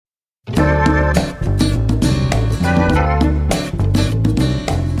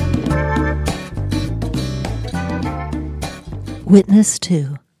Witness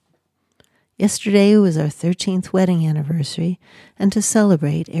 2. Yesterday was our 13th wedding anniversary, and to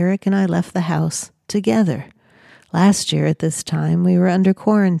celebrate, Eric and I left the house together. Last year at this time, we were under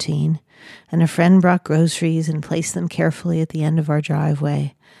quarantine, and a friend brought groceries and placed them carefully at the end of our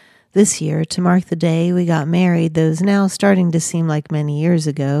driveway. This year, to mark the day we got married, that is now starting to seem like many years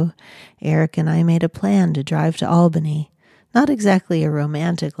ago, Eric and I made a plan to drive to Albany. Not exactly a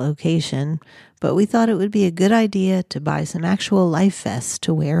romantic location, but we thought it would be a good idea to buy some actual life vests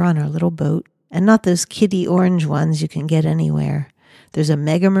to wear on our little boat, and not those kiddie orange ones you can get anywhere. There's a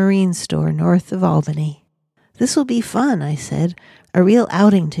mega marine store north of Albany. This will be fun, I said, a real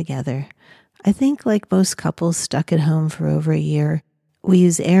outing together. I think like most couples stuck at home for over a year, we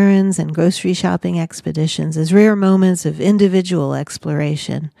use errands and grocery shopping expeditions as rare moments of individual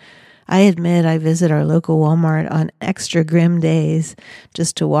exploration. I admit I visit our local Walmart on extra grim days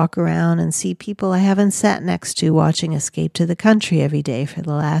just to walk around and see people I haven't sat next to watching Escape to the Country every day for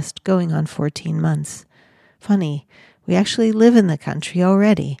the last going on 14 months. Funny, we actually live in the country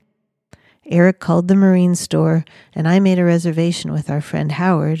already. Eric called the marine store, and I made a reservation with our friend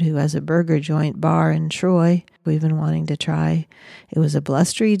Howard, who has a burger joint bar in Troy we've been wanting to try. It was a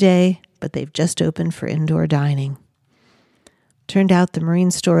blustery day, but they've just opened for indoor dining. Turned out the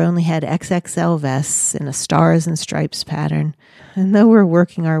marine store only had XXL vests in a stars and stripes pattern, and though we're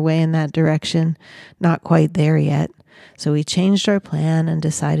working our way in that direction, not quite there yet. So we changed our plan and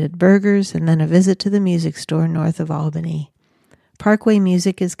decided burgers and then a visit to the music store north of Albany. Parkway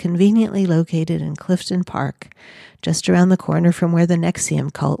Music is conveniently located in Clifton Park, just around the corner from where the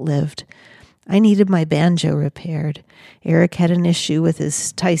Nexium cult lived. I needed my banjo repaired. Eric had an issue with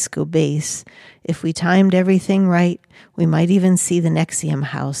his Teisco bass. If we timed everything right, we might even see the Nexium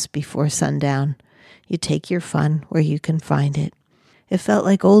house before sundown. You take your fun where you can find it. It felt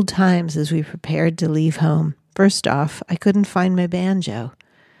like old times as we prepared to leave home. First off, I couldn't find my banjo.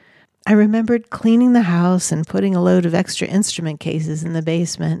 I remembered cleaning the house and putting a load of extra instrument cases in the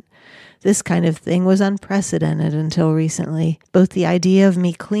basement. This kind of thing was unprecedented until recently, both the idea of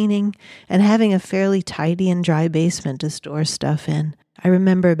me cleaning and having a fairly tidy and dry basement to store stuff in. I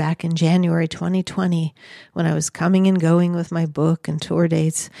remember back in January 2020 when I was coming and going with my book and tour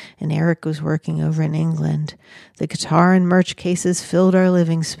dates, and Eric was working over in England. The guitar and merch cases filled our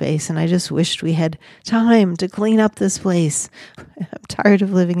living space, and I just wished we had time to clean up this place. I'm tired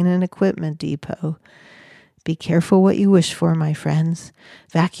of living in an equipment depot. Be careful what you wish for, my friends.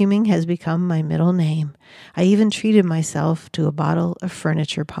 Vacuuming has become my middle name. I even treated myself to a bottle of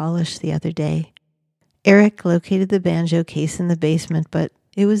furniture polish the other day. Eric located the banjo case in the basement, but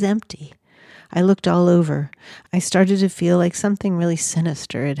it was empty. I looked all over. I started to feel like something really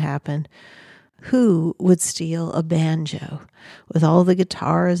sinister had happened. Who would steal a banjo? With all the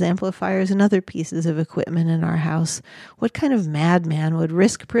guitars, amplifiers, and other pieces of equipment in our house, what kind of madman would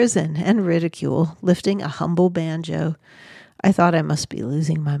risk prison and ridicule lifting a humble banjo? I thought I must be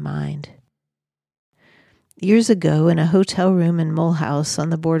losing my mind. Years ago, in a hotel room in Mulhouse on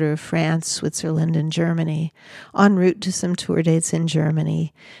the border of France, Switzerland, and Germany, en route to some tour dates in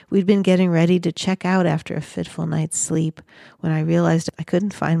Germany, we'd been getting ready to check out after a fitful night's sleep when I realized I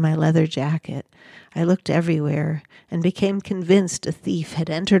couldn't find my leather jacket. I looked everywhere and became convinced a thief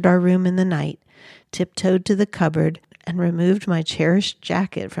had entered our room in the night, tiptoed to the cupboard, and removed my cherished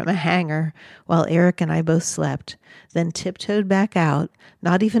jacket from a hanger while Eric and I both slept, then tiptoed back out,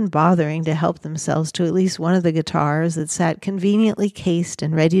 not even bothering to help themselves to at least one of the guitars that sat conveniently cased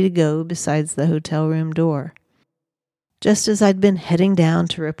and ready to go besides the hotel room door. Just as I'd been heading down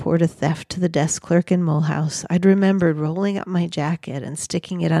to report a theft to the desk clerk in Mulhouse, I'd remembered rolling up my jacket and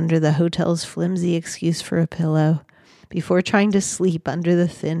sticking it under the hotel's flimsy excuse for a pillow, before trying to sleep under the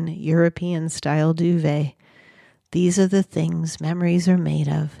thin European-style duvet. These are the things memories are made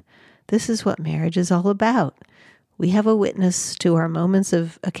of. This is what marriage is all about. We have a witness to our moments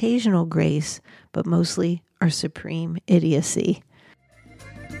of occasional grace, but mostly our supreme idiocy.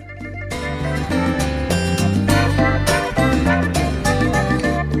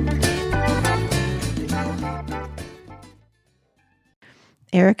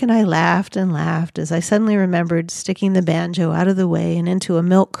 Eric and I laughed and laughed as I suddenly remembered sticking the banjo out of the way and into a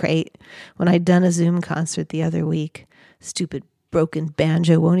milk crate when I'd done a Zoom concert the other week. Stupid broken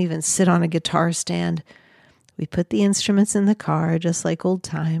banjo won't even sit on a guitar stand. We put the instruments in the car, just like old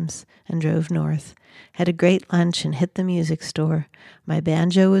times, and drove north. Had a great lunch and hit the music store. My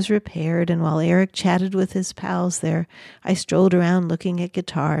banjo was repaired, and while Eric chatted with his pals there, I strolled around looking at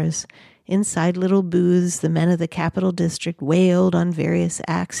guitars. Inside little booths, the men of the Capital District wailed on various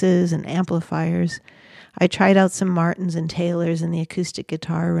axes and amplifiers. I tried out some Martins and Taylors in the acoustic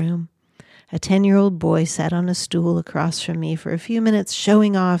guitar room. A 10-year-old boy sat on a stool across from me for a few minutes,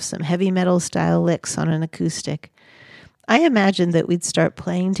 showing off some heavy metal style licks on an acoustic. I imagined that we'd start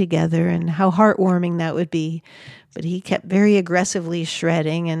playing together and how heartwarming that would be, but he kept very aggressively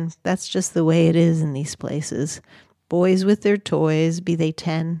shredding, and that's just the way it is in these places. Boys with their toys, be they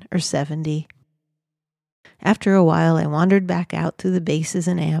 10 or 70. After a while, I wandered back out through the basses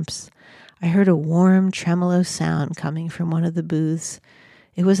and amps. I heard a warm, tremolo sound coming from one of the booths.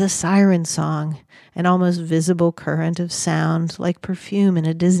 It was a siren song, an almost visible current of sound, like perfume in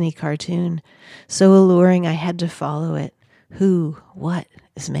a Disney cartoon. So alluring, I had to follow it. What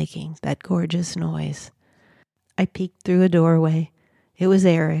is making that gorgeous noise? I peeked through a doorway. It was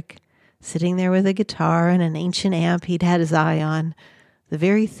Eric, sitting there with a guitar and an ancient amp he'd had his eye on. The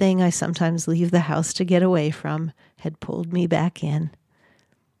very thing I sometimes leave the house to get away from had pulled me back in.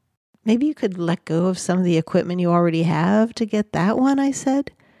 Maybe you could let go of some of the equipment you already have to get that one, I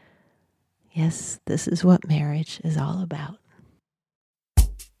said. Yes, this is what marriage is all about.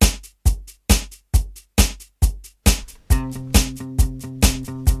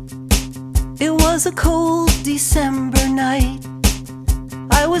 It was a cold December night.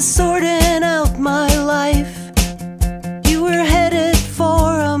 I was sorting out my life. You were headed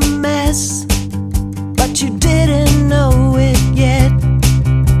for a mess, but you didn't know it yet.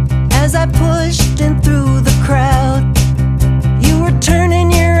 As I pushed in through the crowd, you were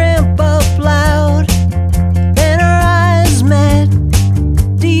turning your amp up loud. Then our eyes met.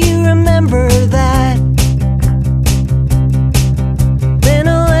 Do you remember that? Then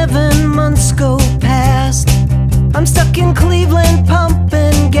 11 months go past. I'm stuck in Cleveland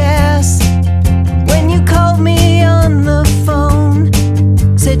pumping gas. When you called me on the phone,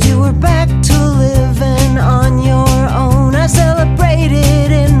 said you were back to living on your own. I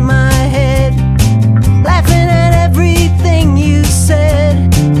celebrated in my head, laughing at everything you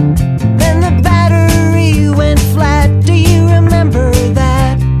said. Then the battery went flat. Do you remember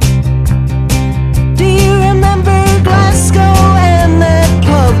that? Do you remember Glasgow and that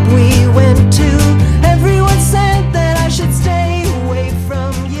pub we went to? Everyone said that I should stay away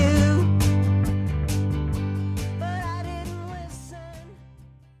from you, but I didn't listen.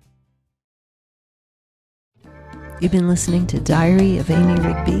 You've been listening to Diary of Amy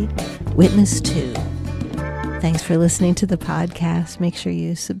Rigby, Witness 2. Thanks for listening to the podcast. Make sure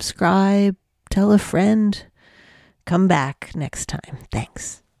you subscribe, tell a friend. Come back next time.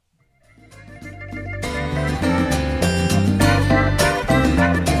 Thanks.